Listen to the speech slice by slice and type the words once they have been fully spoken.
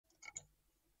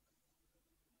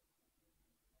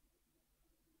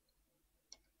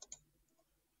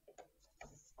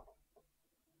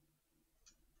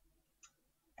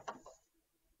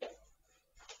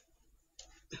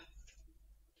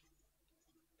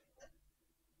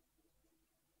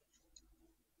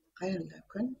Қайырлы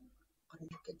күн,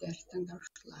 құрметті дәріс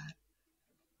тыңдаушылар.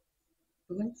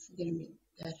 Бүгін сіздермен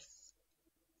дәріс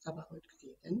сабақ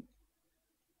өткізетін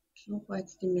оқу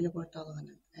әдістемелік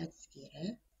орталығының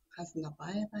әдіскері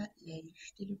Қазнабаева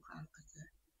Ләйліш Телеуханқызы.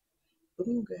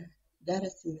 Бүгінгі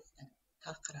дәрісіміздің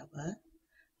тақырыбы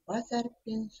бас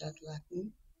әріппен жазылатын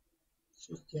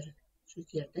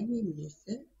сөздердің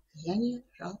емлесі және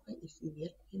жалпы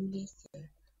есімдер емлесі.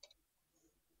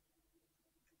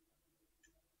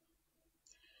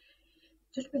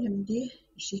 Тіл білімінде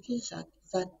жеке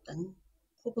заттың,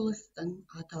 құбылыстың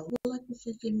атауы болатын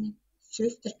сөздер мен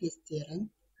сөз тіркестерін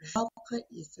жалқы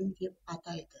есім деп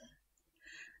атайды.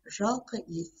 Жалқы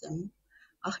есім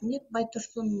Ахмет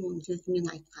Байтұрсынұлының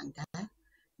сөзімен айтқанда,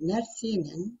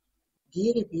 нәрсенің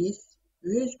дербес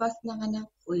өз басына ғана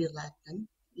қойылатын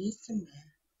есімі.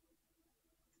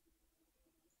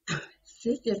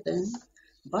 Сөздердің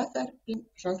бас әріппен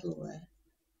жазылуы.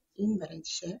 Ең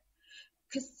бірінші,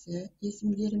 кісі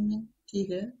есімдерімен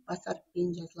тегі бас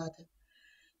әріппен жазылады.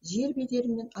 Жер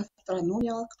бедері мен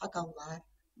астрономиялық атаулар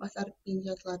бас әріппен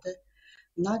жазылады.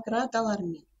 Наградалар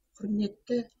мен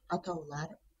құрметті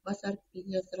атаулар бас әріппен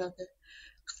жазылады.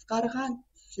 Қысқарған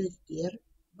сөздер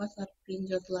бас әріппен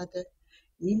жазылады.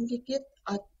 Мемлекет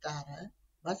аттары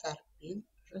бас әріппен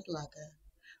жазылады.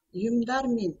 Ұйымдар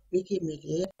мен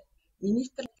мекемелер,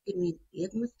 министрліктер мен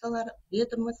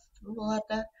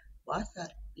ведомстволарда бас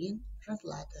әріппен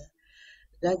жазылады.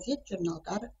 Газет,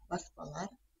 журналдар, баспалар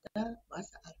да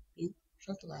бас әріппен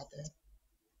жазылады.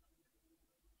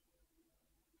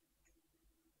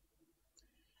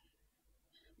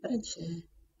 Бірінші,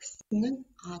 кісінің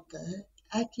аты,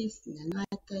 әкесінің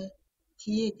аты,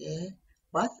 тегі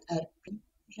бас әріппен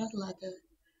жазылады.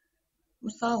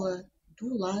 Мысалы,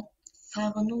 Дулат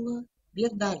Сағынұлы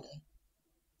Бердалі,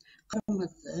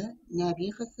 Қырмызы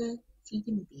Нәбиқызы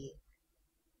Сейдімбек.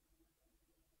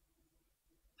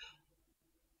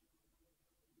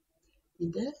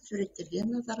 Енді суреттерге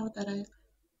назар аударайық.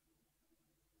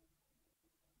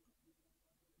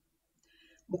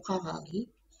 Мұқағали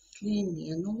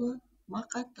Сүлейменұлы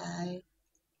Мақатаев.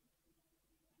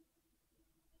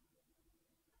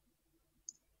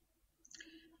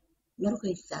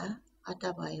 Нұрғиса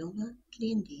Атабайұлы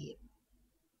Тілендиев.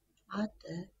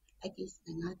 Аты,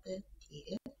 әкесінің аты,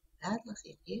 тегі барлық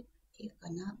жерде тек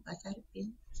қана бас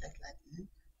әріппен жазылатынын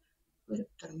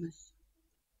көріп тұрмыз.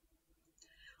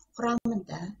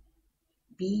 Құрамында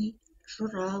би,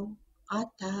 жырау,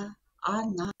 ата,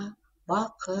 ана,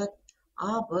 бақыт,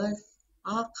 абыз,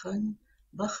 ақын,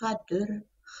 баһадүр,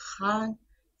 хан,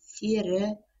 сері,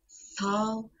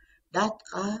 сал,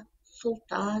 датқа,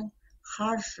 сұлтан,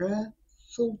 хажы,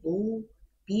 сұлу,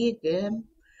 бегім,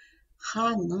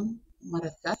 ханым,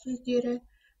 мырза сөздері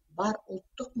бар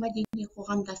ұлттық мәдени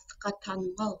қоғамдастыққа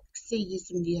танымал кісі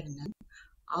есімдерінің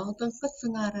алдыңғы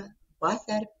сыңары бас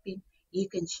әріппен,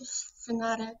 екінші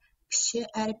сыңары кіші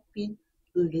әріппен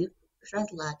бөлек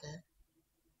жазылады.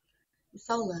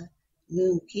 Мысалы,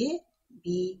 мөңке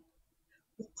би,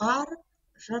 бұқар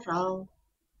жырау,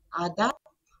 адам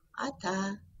ата,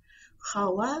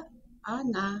 хауа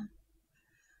ана,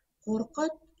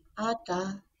 қорқыт ата,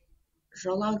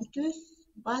 жалаңтөс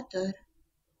батыр,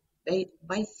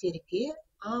 байсерке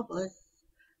абыз,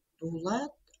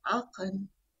 дулат ақын,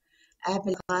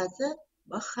 әбілғазы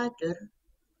баһадүр,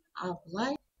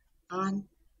 Абылай хан,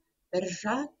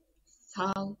 Біржан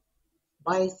сал,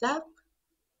 Байзақ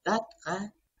датқа,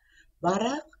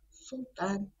 Барақ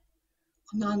сұлтан,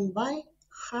 Құнанбай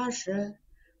хажы,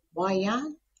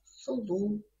 Баян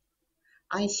сұлу,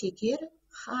 Айшекер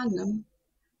ханым,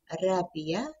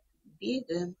 Рәбия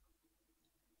бегім.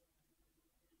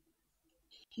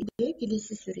 Енді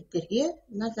келесі суреттерге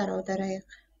назар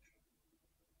аударайық.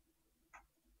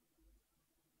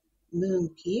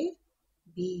 Мөңке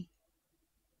би.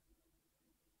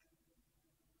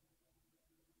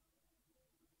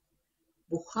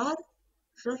 Бұқар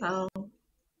жырау.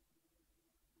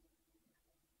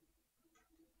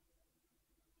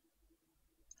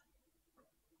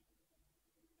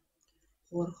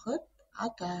 Қорқыт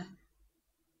ата.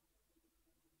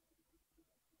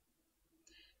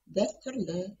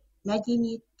 Дәстүрлі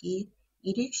мәдениетте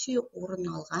ерекше орын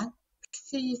алған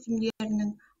кісі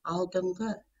есімдерінің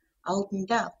алдында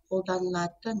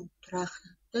қолданылатын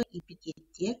тұрақты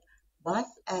эпитеттер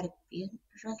бас әріппен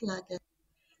жазылады.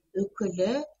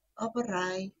 Үкілі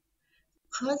Ыбырай,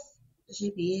 қыз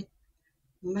Жібек,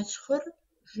 мәшһүр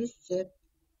Жүсіп,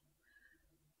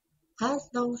 қаз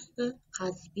дауысты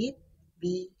Қазбек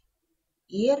би,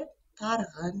 ер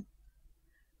Тарғын,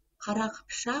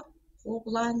 Қарақыпшақ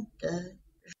Қобланды,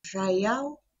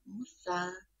 жаяу Мұса,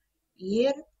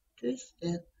 ер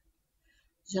Төстік,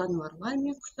 жануарлар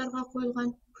мен құстарға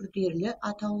қойылған күрделі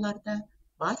атауларда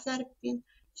бас әріппен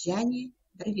және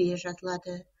бірге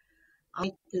жазылады.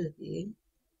 Айтөбел,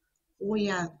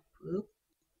 қоян-көк,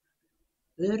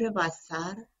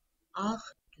 бөрібасар, ақ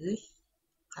түс,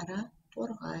 қара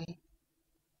торғай.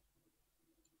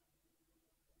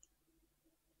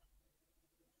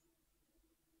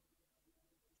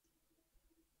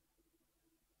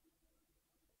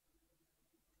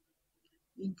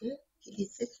 Енді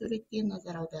келесі суретке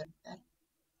назар аударыңыздар.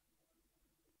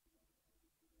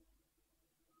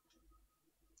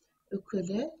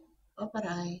 Үкілі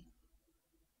ыбырай.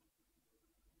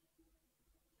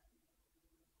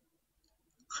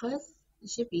 Қыз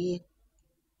жібек.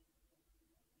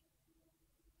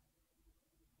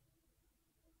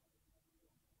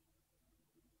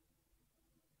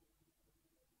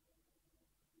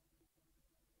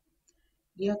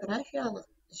 Географиялық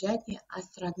және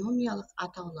астрономиялық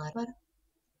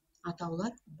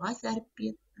атаулар бас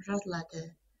әріппен жазылады.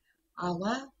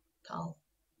 Ала тау,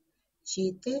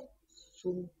 жеті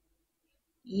су,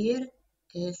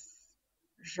 ертіс,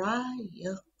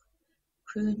 жайық,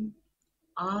 күн,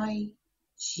 ай,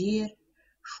 жер,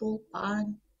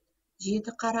 шолпан,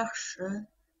 жеті қарақшы,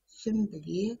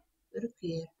 сүмбіле,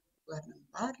 үркер. Бұлардың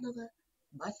барлығы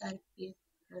бас әріппен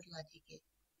жазылады екен.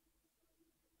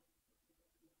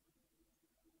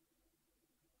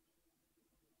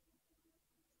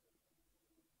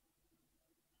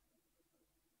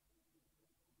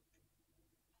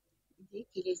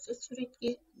 Келесі суретке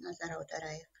назар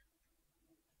аударайық.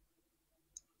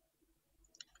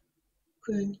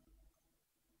 Күн,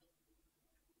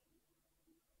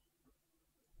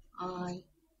 ай.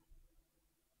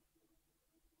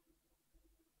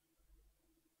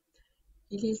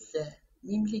 Келесі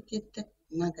мемлекеттік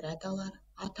наградалар,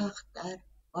 атақтар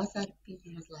бас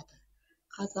әріппен жазылады.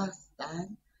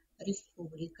 Қазақстан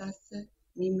Республикасы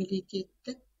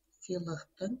мемлекеттік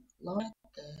сыйлықтың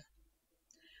лауреаты.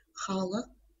 Халық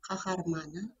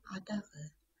қаһарманы атағы.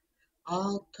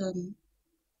 Алтын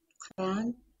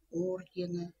қыран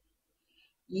ордені.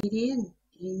 Ерен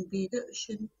еңбегі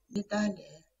үшін медалі.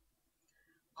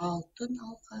 Алтын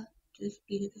алқа төс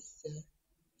белгісі.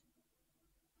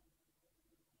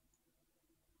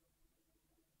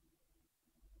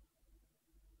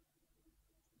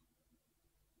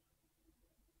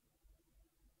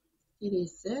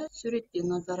 Келесі суретке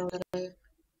назар аударайық.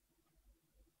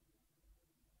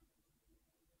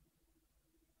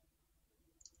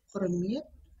 Құрмет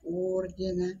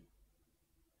ордені.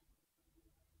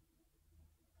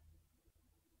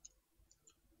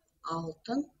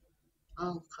 Алтын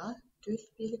алқа төс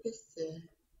белгісі.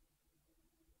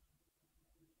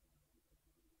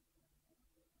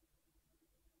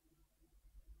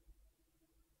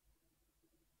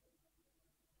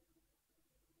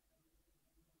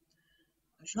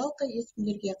 Жалпы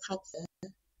есімдерге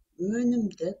қатысты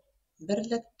өнімдік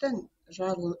бірліктің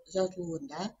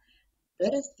жазылуында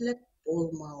бірізділік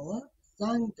болмауы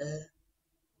заңды.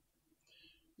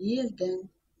 Елдің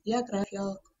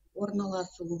географиялық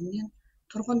орналасуы мен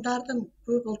тұрғындардың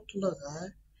көп ұлттылығы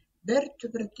бір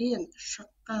түбірден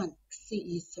шыққан кісі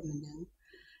есімінің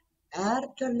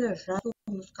әртүрлі жазу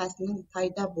нұсқасының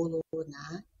пайда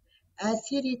болуына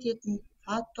әсер ететін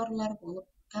факторлар болып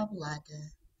табылады.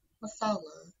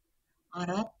 Мысалы,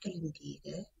 араб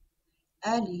тіліндегі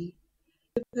әли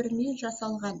түбірінен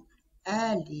жасалған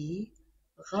әли,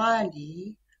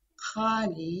 ғали,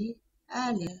 қали,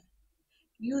 әлі.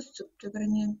 Юсуп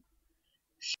түбірінен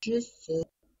жүсіп,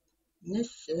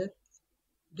 нүсіп,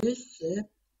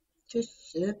 дүсіп,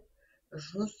 түсіп,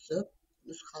 жұсып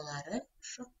нұсқалары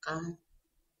шыққан.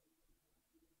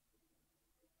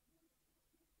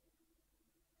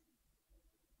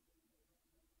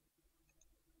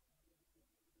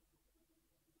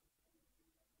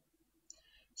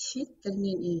 Шет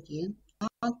тілінен енген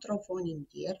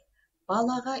антрофонимдер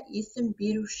балаға есім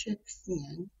беруші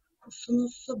кісінің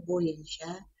ұсынысы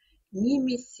бойынша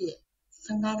немесе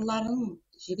сыңарларының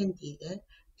жігіндегі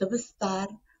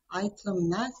дыбыстар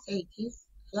айтылымына сәйкес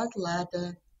жазылады.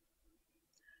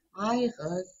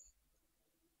 Айғыз,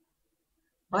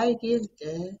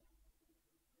 байгелді,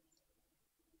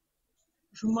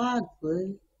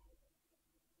 жұмагүл,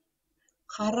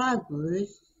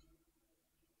 қарагөз,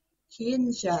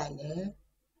 кенжәлі,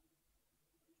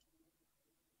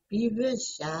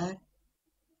 бибіжар,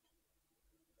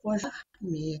 қожа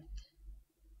Ахмет.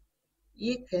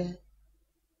 Екі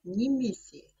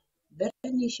немесе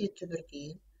бірнеше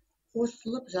түбірден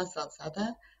қосылып жасалса да,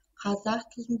 қазақ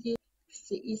тілінде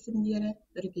кісі есімдері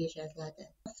бірге жазылады.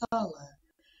 Мысалы,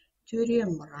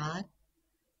 Төремұрат,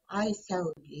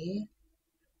 Айсәуле,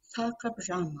 Сақып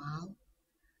Жамал,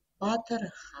 батыр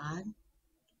хан,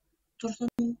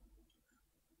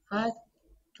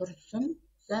 тұрсын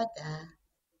зада,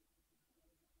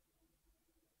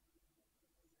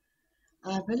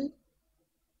 әбіл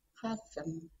қасым,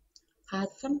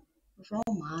 қасым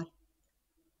жомарт,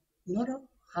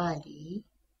 нұрғали,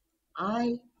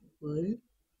 айгүл,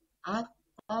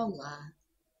 ақбала.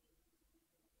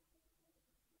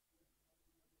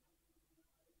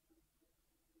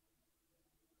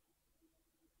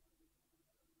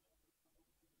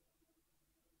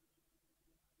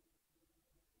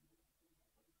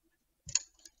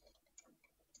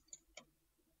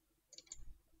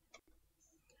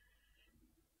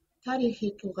 Тарихи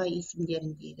тұлға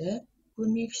есімдеріндегі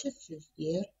көмекші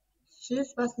сөздер сөз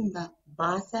басында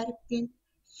бас әріппен,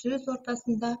 сөз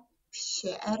ортасында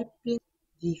кіші әріппен,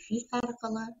 дефис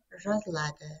арқылы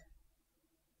жазылады.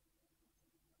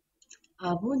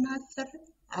 Абу Насыр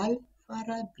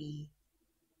әл-Фараби.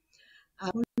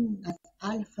 Абу Насыр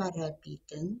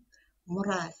әл-Фарабидің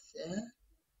мұрасы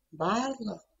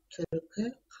барлық түркі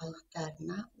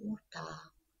халықтарына ортақ.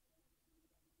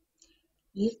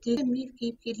 Ертегі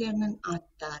кейіпкерлерінің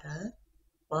аттары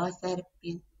бас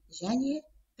әріппен және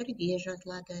бірге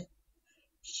жазылады.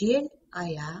 Жел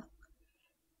аяқ,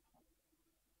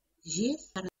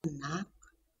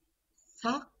 жесарнақ,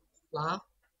 сақ құлақ,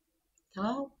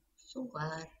 тау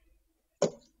суғар.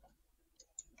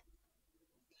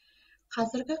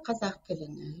 Қазіргі қазақ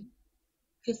тілінің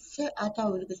кісі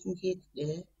атау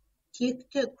үлгісіндегі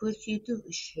текті көрсету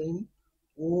үшін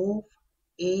оф,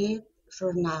 еп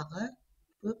жұрнағы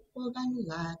көп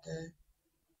қолданылады.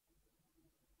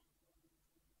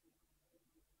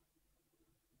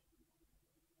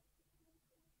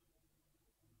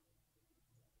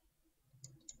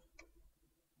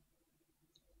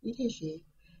 Ереже: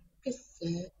 кісі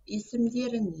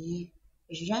есімдеріне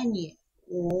және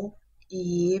оф,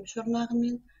 еп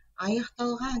жұрнағымен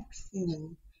аяқталған кісінің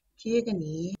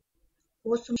тегіне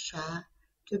қосымша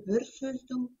түбір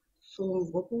сөздің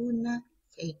соңғы буынына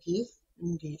сәйкес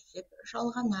үндесіп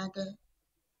жалғанады.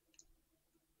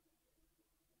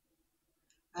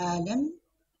 Әлім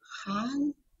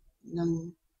ханның,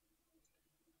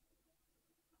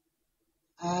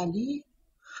 әли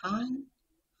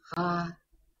ханға,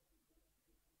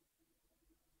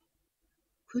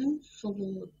 күн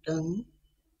сұлудың,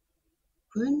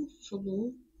 күн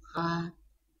сұлуға,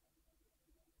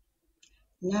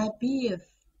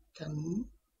 Нәбиевтің,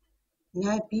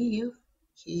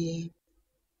 Нәбиевке,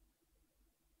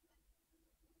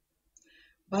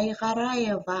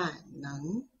 Байғараеваның,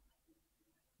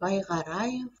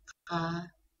 Байғараевқа.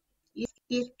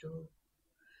 Ескерту: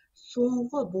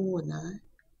 соңғы буыны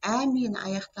әмен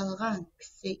аяқталған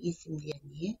кісі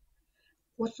есімдеріне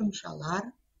қосымшалар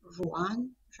жуан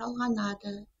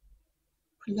жалғанады.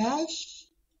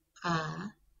 Күләшқа,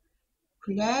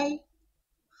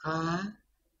 күләйға,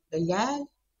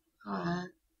 біләлға.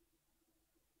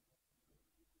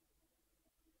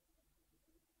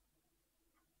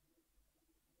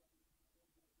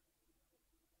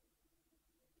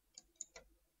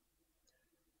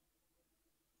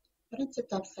 Бірінші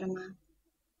тапсырма.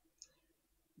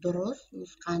 Дұрыс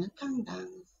нұсқаны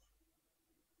таңдаңыз.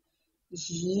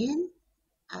 Жен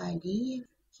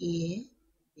Алиевке,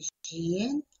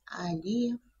 Жен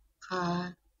Алиевқа.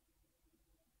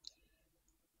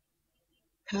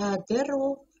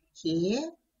 Кәдіровке,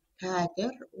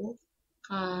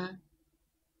 Кәдіровқа.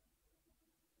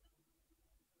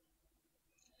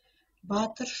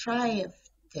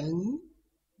 Батыршаевтың,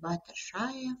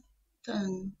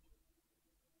 Батыршаевтың.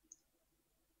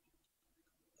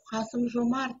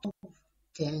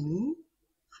 Қасым-Жомартовтың,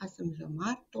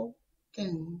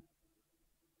 Қасым-Жомартовтың.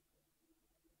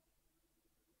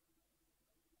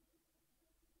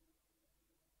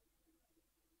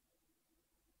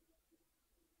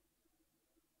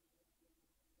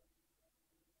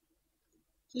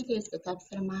 Келесі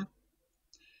тапсырма.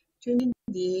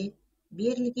 Төменде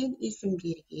берілген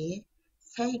есімдерге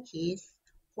сәйкес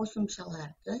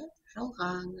қосымшаларды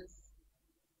жалғаңыз.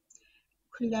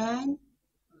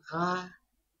 Күләнға,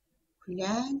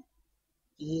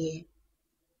 күләнге,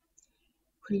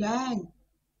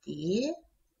 күләнде,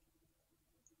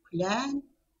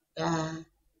 күләнда,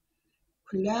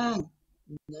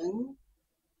 күләннің,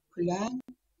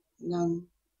 күләннің,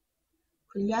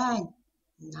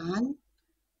 күләннан,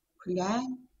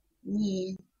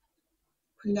 күләннен,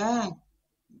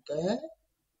 күләнді,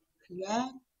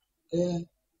 күләнді,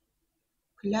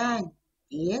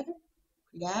 күләндер,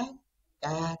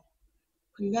 күләндар,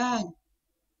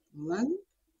 күләнмін,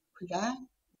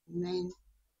 күләнмін.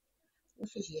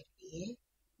 Осы жерде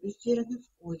өздеріңіз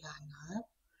ойланып,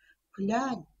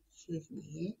 күлән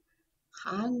сөзіне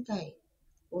қандай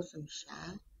қосымша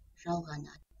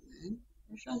жалғанатынын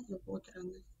жазып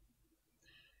отырыңыз.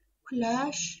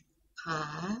 Күләш қа,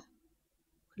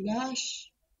 күләш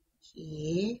ке,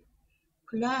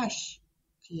 күләш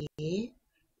те,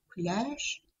 күләш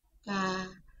та,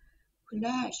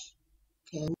 күләш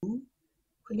тің,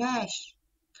 күләш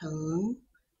тың,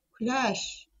 күләш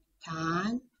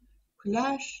тан,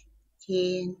 күләш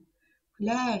тен,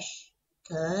 күләш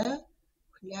ты,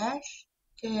 күләш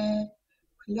ті,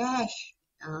 күләш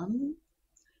ым,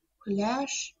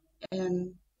 күләш ім,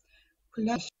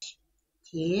 күләш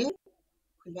тер,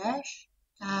 күләш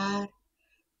тар,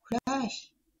 күләш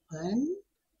пын,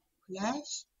 күләш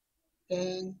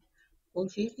пен. Бұл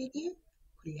жерде де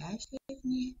күләш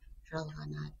сөзіне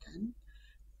жалғанатын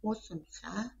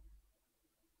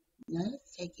қосымшаны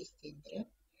сәйкестендіріп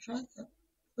жазып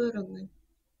көріңіз.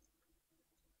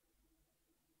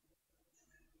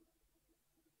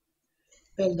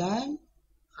 Біләл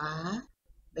ға,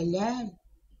 біләл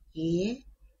е,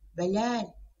 біләл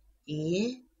де,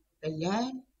 біләл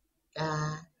да,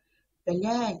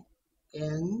 біләл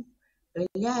дің,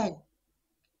 біләл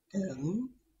дың,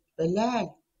 біләл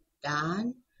дан,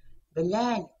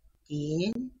 біләл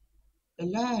ден,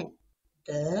 біләл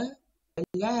ды,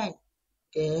 біләл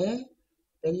ді,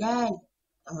 біләл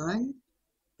ын,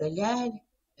 біләл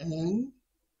ін,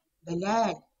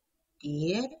 біләл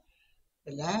дер,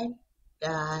 біләл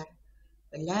дар,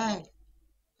 біләл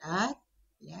дар,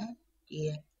 біләл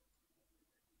дер.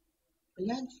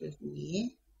 Біләл сөзіне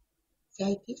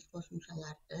сәйкес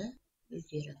қосымшаларды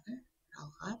өздеріңіз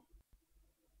жалғап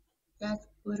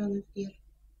жазып көріңіздер.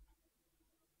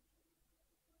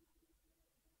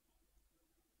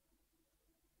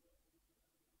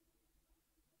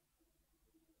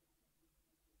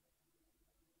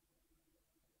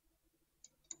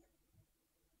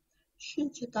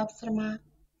 Үшінші тапсырма.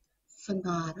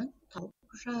 Сыңарын тауып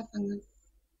жазыңыз.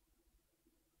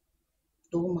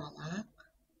 Домалақ,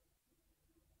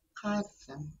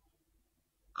 Қасым,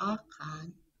 Ақан,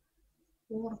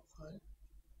 Қорқыт,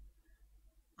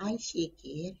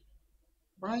 Айшекер,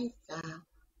 Байзақ.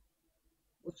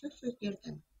 Осы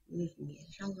сөздердің өзіне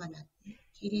жалғанатын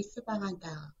келесі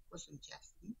бағандағы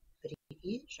қосымшасын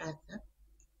бірге жазып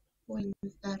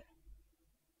қойыңыздар.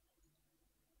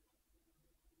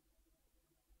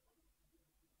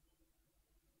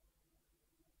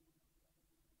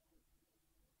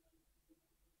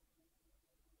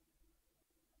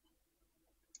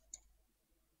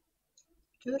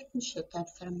 Төртінші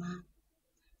тапсырма.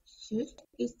 Сөз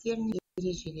тіркестерінің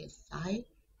ережеге сай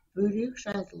бөлек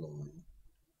жазылуын,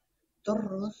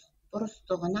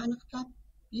 дұрыстығын анықтап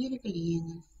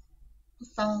белгілеңіз.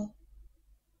 Мысал: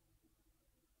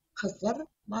 Қызыр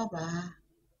баба,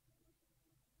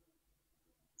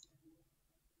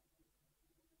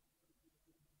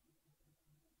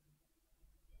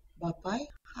 Бапай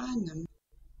ханым,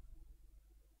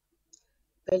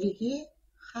 Білге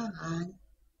хаған,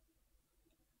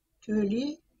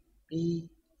 Төле би,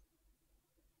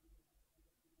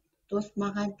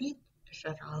 Досмағамбет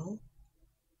жырау,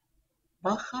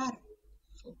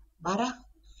 Барақ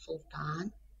сұлтан,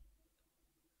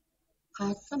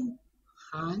 Қасым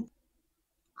хан,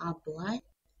 Абылай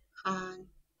хан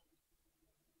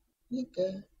еді.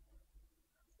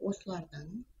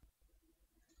 Осылардың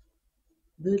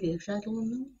бөлек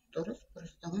жазылуының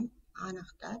дұрыс-бұрыстығын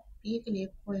анықтап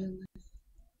белгілеп қойыңыз.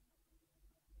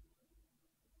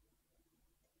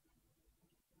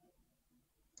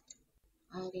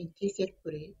 Ал енді тексеріп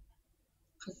көрейік.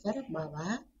 Қызыр баба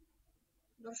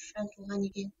дұрыс жазылған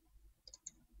екен.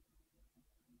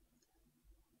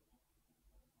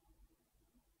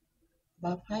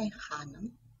 Бапай ханым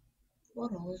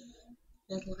бұрыс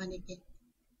жазылған екен.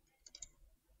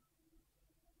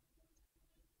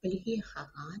 Білге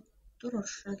хаған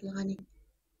дұрыс жазылған екен.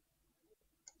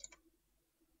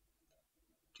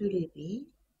 Төле би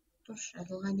дұрыс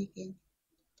жазылған екен.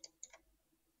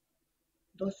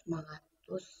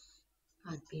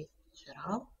 Досмағамбет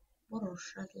жырау бұрыс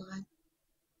жазылған.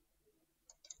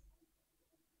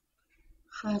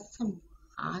 Қасым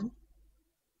хан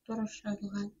дұрыс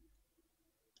жазылған.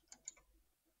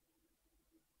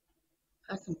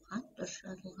 Қасым хан дұрыс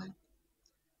жазылған.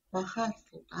 Бахар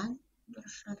сұлтан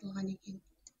дұрыс жазылған екен.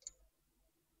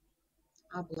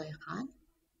 Абылай хан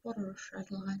бұрыс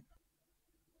жазылған.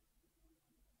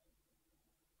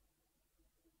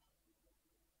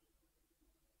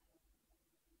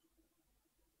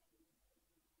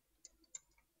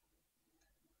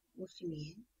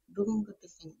 Осымен бүгінгі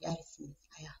біздің дәрісіміз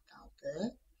аяқталды.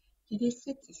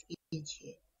 Келесі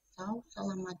кездескенше сау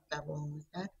саламатта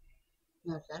болыңыздар.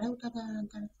 Назар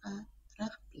аударғандарыңызға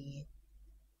рахмет.